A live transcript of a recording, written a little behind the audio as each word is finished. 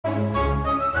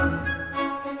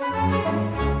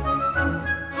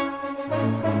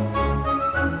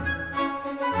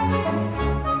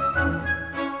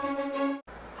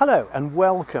Hello and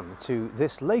welcome to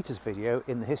this latest video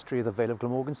in the history of the Vale of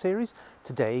Glamorgan series,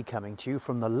 today coming to you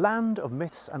from the land of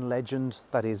myths and legend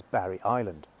that is Barry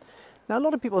Island. Now, a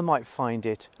lot of people might find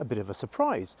it a bit of a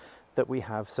surprise that we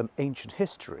have some ancient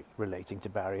history relating to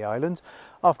Barry Island.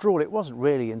 After all, it wasn't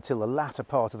really until the latter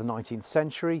part of the 19th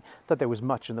century that there was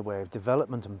much in the way of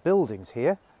development and buildings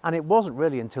here, and it wasn't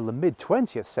really until the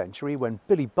mid-20th century when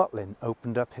Billy Butlin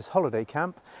opened up his holiday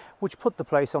camp, which put the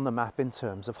place on the map in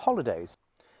terms of holidays.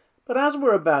 But as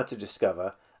we're about to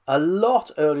discover, a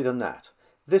lot earlier than that,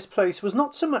 this place was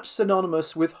not so much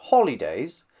synonymous with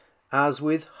holidays as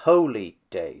with holy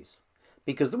days.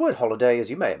 Because the word holiday, as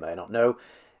you may or may not know,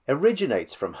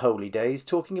 originates from holy days,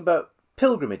 talking about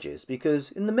pilgrimages,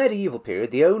 because in the medieval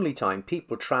period the only time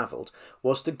people travelled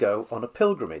was to go on a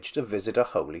pilgrimage to visit a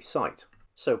holy site.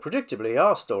 So predictably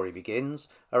our story begins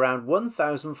around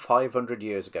 1,500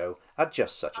 years ago at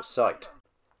just such a site.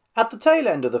 At the tail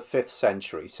end of the 5th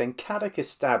century, St Cadoc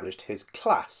established his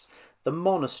class, the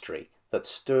monastery that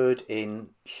stood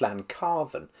in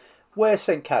Llancarvan, where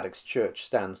St Cadoc's church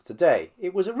stands today.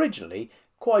 It was originally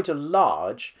quite a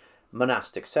large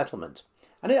monastic settlement,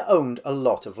 and it owned a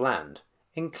lot of land,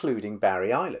 including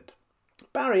Barry Island.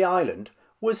 Barry Island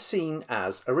was seen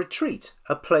as a retreat,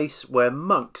 a place where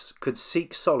monks could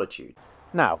seek solitude.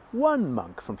 Now, one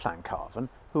monk from Llancarvan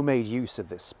who made use of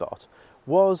this spot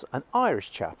was an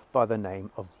Irish chap by the name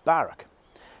of Baruc,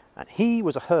 and he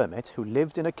was a hermit who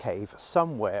lived in a cave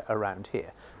somewhere around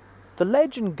here. The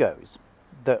legend goes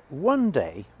that one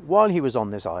day, while he was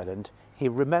on this island, he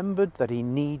remembered that he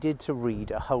needed to read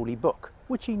a holy book,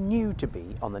 which he knew to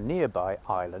be on the nearby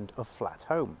island of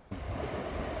Flatholme.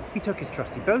 He took his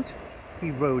trusty boat,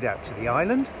 he rowed out to the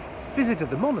island,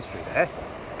 visited the monastery there,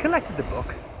 collected the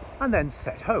book, and then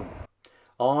set home.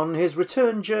 On his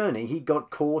return journey, he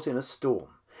got caught in a storm.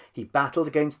 He battled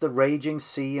against the raging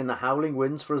sea and the howling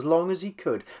winds for as long as he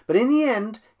could, but in the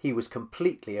end, he was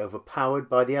completely overpowered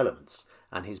by the elements,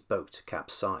 and his boat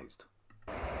capsized.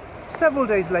 Several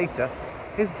days later,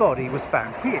 his body was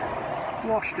found here,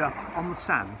 washed up on the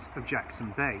sands of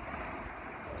Jackson Bay.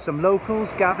 Some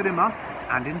locals gathered him up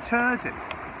and interred him,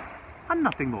 and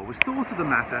nothing more was thought of the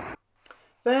matter.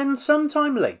 Then, some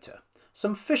time later,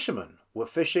 some fishermen were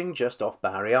fishing just off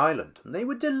Barry Island, and they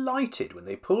were delighted when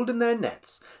they pulled in their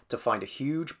nets to find a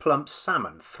huge plump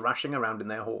salmon thrashing around in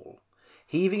their haul.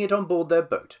 Heaving it on board their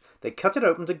boat, they cut it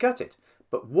open to gut it,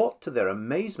 but what to their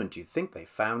amazement do you think they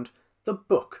found? The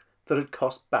book that had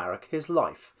cost Baruc his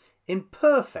life, in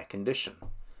perfect condition.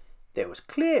 There was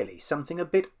clearly something a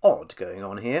bit odd going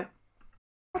on here.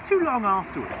 Not too long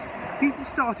afterwards, people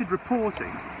started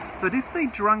reporting that if they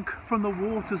drank from the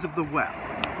waters of the well,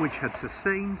 which had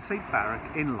sustained St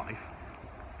Baruc in life,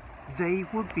 they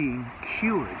were being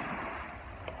cured.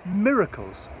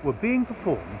 Miracles were being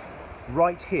performed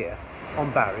right here on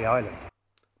Barry Island.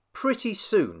 Pretty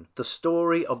soon, the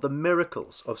story of the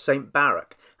miracles of St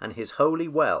Baruc and his holy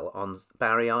well on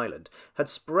Barry Island had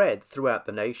spread throughout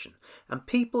the nation, and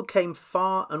people came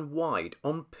far and wide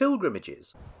on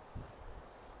pilgrimages.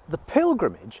 The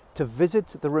pilgrimage to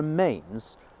visit the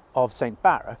remains of St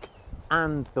Baruc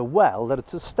and the well that had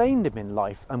sustained him in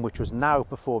life and which was now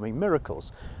performing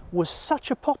miracles was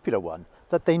such a popular one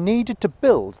that they needed to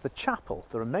build the chapel,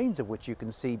 the remains of which you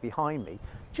can see behind me,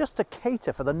 just to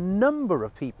cater for the number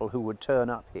of people who would turn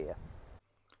up here.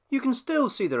 You can still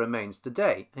see the remains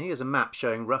today, and here's a map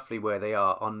showing roughly where they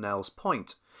are on Nell's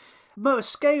Point. The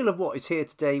scale of what is here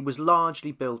today was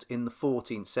largely built in the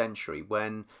 14th century,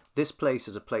 when this place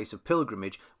as a place of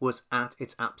pilgrimage was at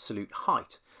its absolute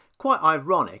height. Quite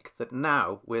ironic that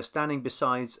now we're standing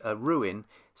beside a ruin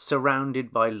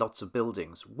surrounded by lots of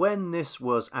buildings. When this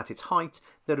was at its height,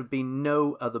 there have been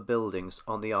no other buildings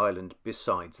on the island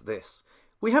besides this.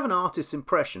 We have an artist's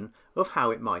impression of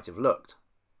how it might have looked.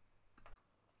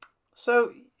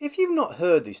 So, if you've not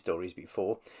heard these stories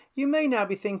before, you may now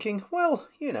be thinking, well,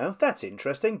 you know, that's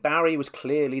interesting. Barry was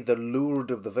clearly the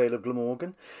Lourdes of the Vale of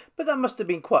Glamorgan, but that must have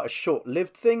been quite a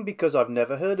short-lived thing because I've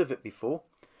never heard of it before.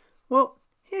 Well,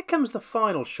 here comes the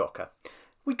final shocker.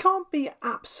 We can't be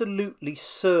absolutely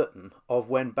certain of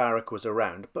when Baruc was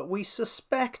around, but we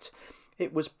suspect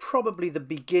it was probably the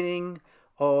beginning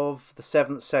of the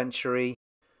 7th century.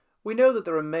 We know that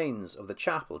the remains of the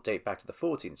chapel date back to the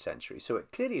 14th century, so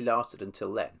it clearly lasted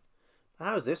until then.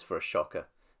 How's this for a shocker?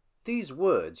 These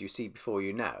words you see before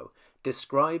you now,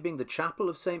 describing the chapel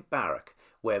of St Baruc,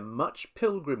 where much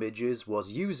pilgrimages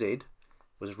was used,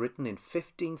 was written in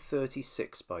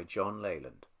 1536 by John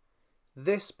Leyland.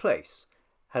 This place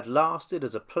had lasted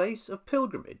as a place of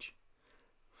pilgrimage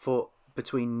for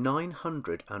between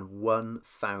 900 and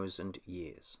 1,000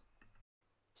 years.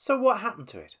 So what happened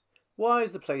to it? Why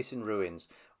is the place in ruins?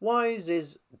 Why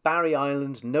is Barry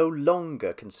Island no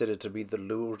longer considered to be the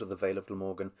Lourdes of the Vale of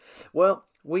Glamorgan? Well,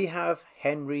 we have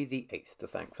Henry VIII to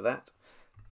thank for that.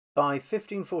 By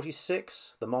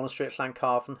 1546, the monastery at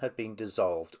Llancarvan had been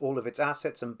dissolved. All of its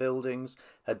assets and buildings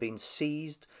had been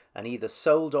seized and either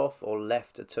sold off or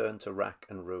left to turn to wrack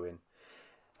and ruin.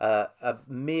 A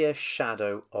mere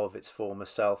shadow of its former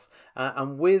self.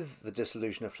 And with the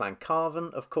dissolution of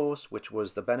Llancarvan, of course, which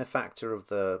was the benefactor of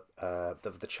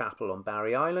the chapel on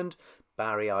Barry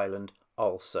Island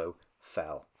also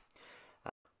fell.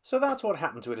 So that's what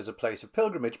happened to it as a place of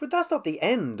pilgrimage, but that's not the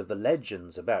end of the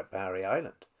legends about Barry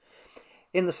Island.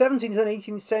 In the 17th and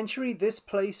 18th century, this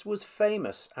place was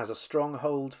famous as a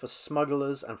stronghold for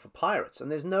smugglers and for pirates,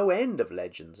 and there's no end of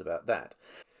legends about that.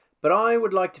 But I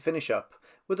would like to finish up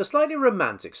with a slightly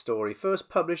romantic story first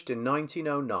published in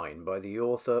 1909 by the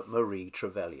author Marie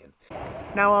Trevelyan.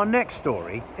 Now, our next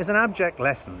story is an abject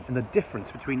lesson in the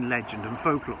difference between legend and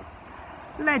folklore.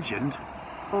 Legend,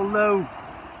 although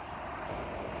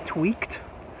tweaked,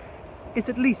 is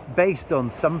at least based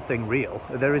on something real.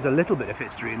 There is a little bit of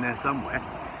history in there somewhere.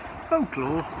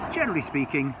 Folklore, generally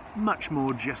speaking, much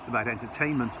more just about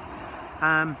entertainment.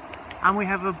 And we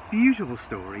have a beautiful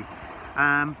story,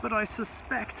 but I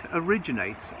suspect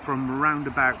originates from around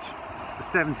about the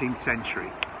 17th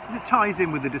century, as it ties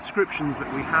in with the descriptions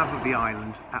that we have of the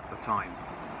island at the time.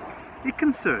 It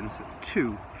concerns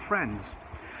two friends.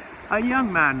 A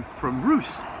young man from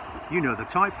Rhoose, you know the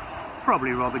type,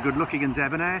 probably rather good looking and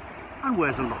debonair, and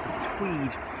wears a lot of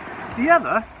tweed. The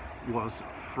other was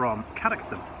from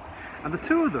Cadoxton, and the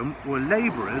two of them were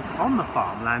labourers on the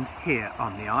farmland here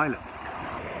on the island.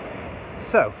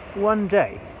 So, one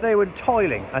day, they were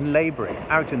toiling and labouring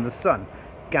out in the sun,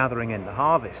 gathering in the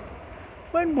harvest,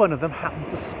 when one of them happened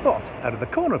to spot, out of the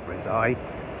corner of his eye,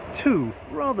 two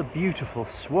rather beautiful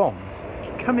swans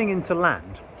coming into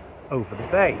land over the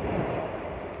bay.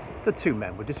 The two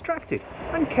men were distracted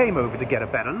and came over to get a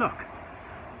better look.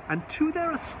 And to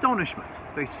their astonishment,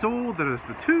 they saw that as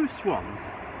the two swans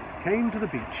came to the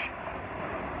beach,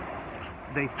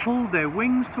 they pulled their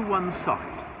wings to one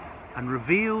side and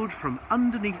revealed from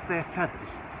underneath their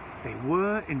feathers they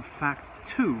were in fact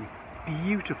two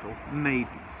beautiful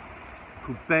maidens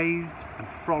who bathed and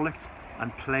frolicked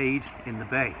and played in the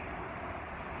bay.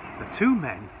 The two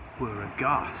men were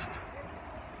aghast.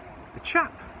 The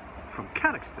chap from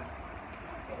Cadoxton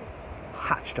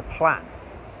hatched a plan.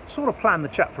 Sort of plan the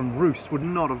chap from Rhoose would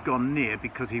not have gone near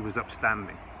because he was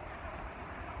upstanding.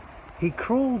 He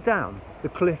crawled down the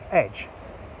cliff edge,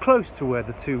 close to where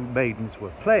the two maidens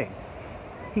were playing.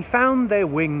 He found their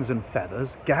wings and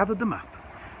feathers, gathered them up,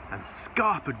 and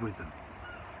scarpered with them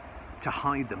to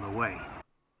hide them away.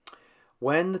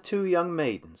 When the two young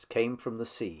maidens came from the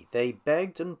sea, they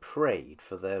begged and prayed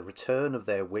for the return of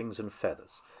their wings and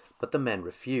feathers, but the men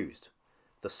refused.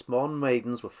 The swan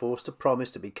maidens were forced to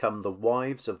promise to become the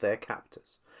wives of their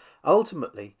captors.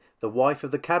 Ultimately, the wife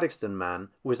of the Cadoxton man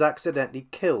was accidentally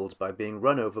killed by being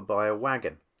run over by a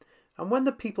wagon, and when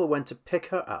the people went to pick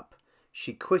her up,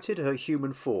 she quitted her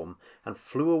human form and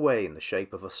flew away in the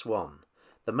shape of a swan.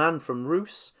 The man from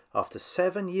Rhoose, after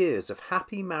 7 years of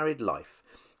happy married life,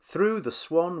 threw the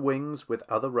swan wings with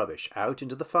other rubbish out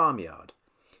into the farmyard.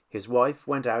 His wife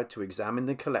went out to examine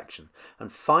the collection,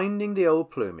 and finding the old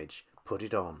plumage, put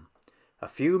it on. A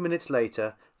few minutes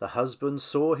later, the husband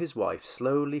saw his wife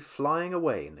slowly flying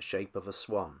away in the shape of a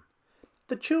swan.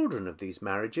 The children of these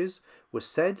marriages were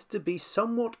said to be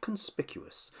somewhat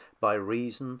conspicuous by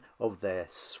reason of their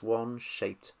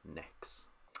swan-shaped necks.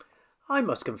 I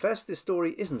must confess this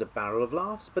story isn't a barrel of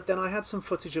laughs, but then I had some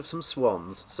footage of some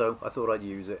swans, so I thought I'd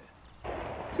use it.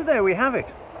 So there we have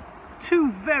it. Two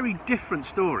very different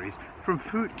stories from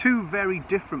two very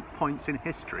different points in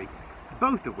history,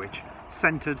 both of which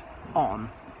centred on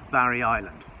Barry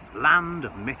Island, land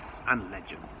of myths and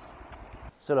legends.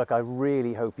 So look, I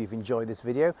really hope you've enjoyed this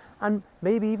video and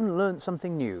maybe even learnt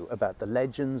something new about the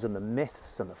legends and the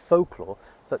myths and the folklore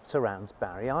that surrounds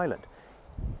Barry Island.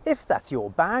 If that's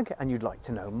your bag and you'd like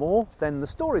to know more, then the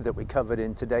story that we covered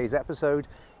in today's episode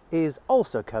is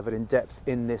also covered in depth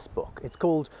in this book. It's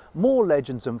called More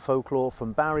Legends and Folklore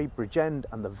from Barry, Bridgend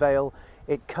and the Vale.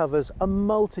 It covers a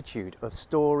multitude of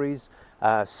stories,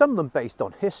 some of them based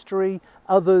on history,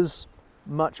 others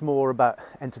much more about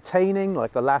entertaining,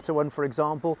 like the latter one for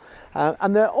example,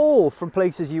 and they're all from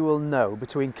places you will know,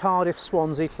 between Cardiff,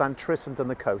 Swansea, Llantrisant and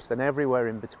the coast, and everywhere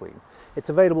in between. It's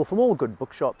available from all good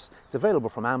bookshops, it's available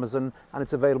from Amazon, and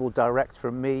it's available direct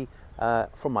from me,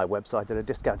 from my website at a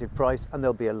discounted price, and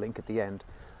there'll be a link at the end.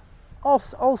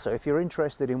 Also, if you're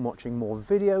interested in watching more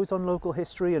videos on local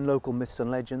history and local myths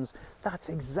and legends, that's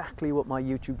exactly what my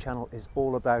YouTube channel is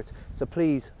all about. So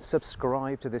please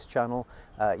subscribe to this channel,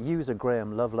 user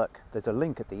Graham Loveluck, there's a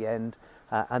link at the end,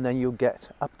 and then you'll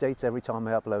get updates every time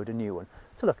I upload a new one.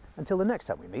 So look, until the next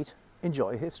time we meet,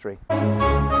 enjoy history.